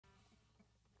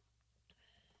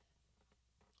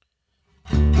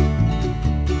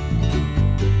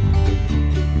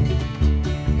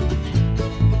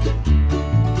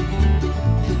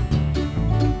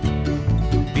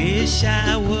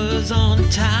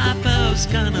top of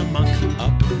Schunnemunk,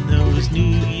 up in those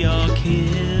New York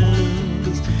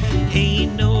hills.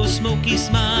 Ain't no smoky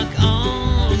smock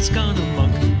on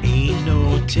Schunnemunk, ain't no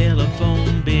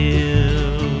telephone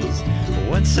bills.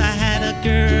 Once I had a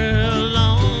girl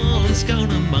on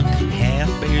Schunnemunk, half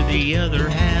bear, the other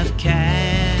half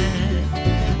cat.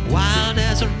 Wild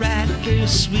as a rattler,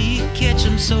 sweet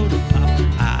ketchum soda pop,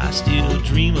 I still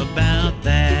dream about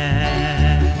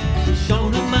that.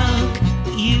 Schunnemunk,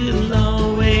 you'll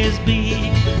always be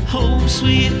home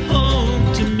sweet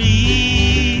home to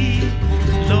me.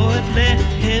 Lord, let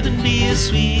heaven be as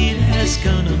sweet as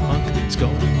Schunnemunk,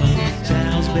 Schunnemunk,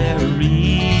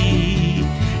 Salisbury,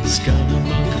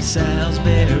 Schunnemunk,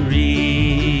 Salisbury.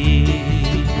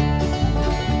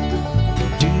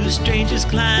 Two strangers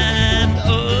climbed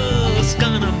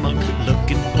Schunnemunk,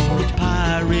 looking for a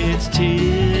pirate's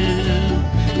tale.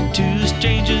 Two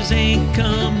strangers ain't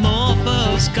come off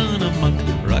of Schunnemunk,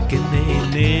 reckon they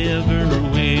never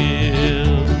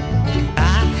will.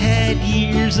 I had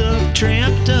years of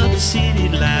tramped up city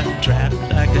life, trapped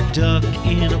like a duck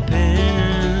in a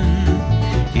pen.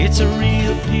 It's a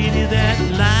real pity that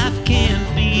life can't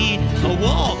be a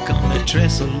walk on the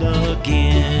trestle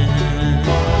again.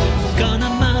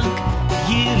 Schunnemunk,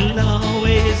 you'll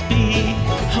always be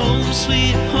home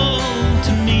sweet home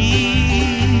to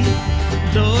me.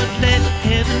 Lord, let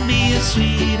heaven be as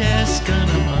sweet as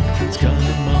Schunnemunk,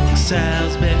 Schunnemunk,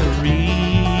 Salisbury,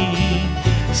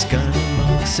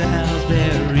 Schunnemunk,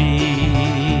 Salisbury.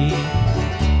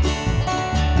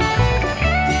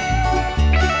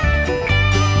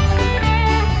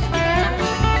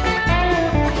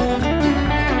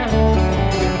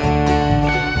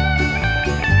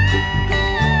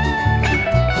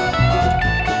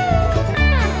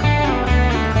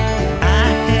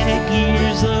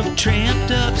 Tramped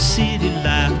up city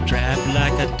life, trapped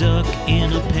like a duck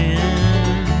in a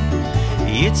pen.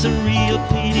 It's a real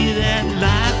pity that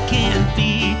life can't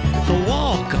be a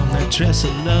walk on the trestle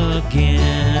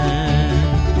again.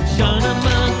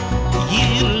 Schunnemunk,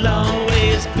 you'll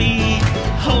always be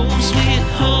home sweet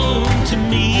home to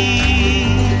me.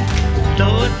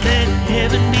 Lord, let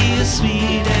heaven be as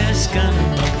sweet as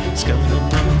Schunnemunk,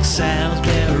 Schunnemunk,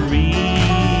 Salisbury,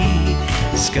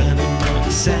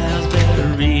 Schunnemunk,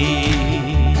 Salisbury,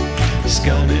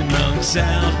 Schunnemunk,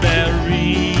 Salisbury.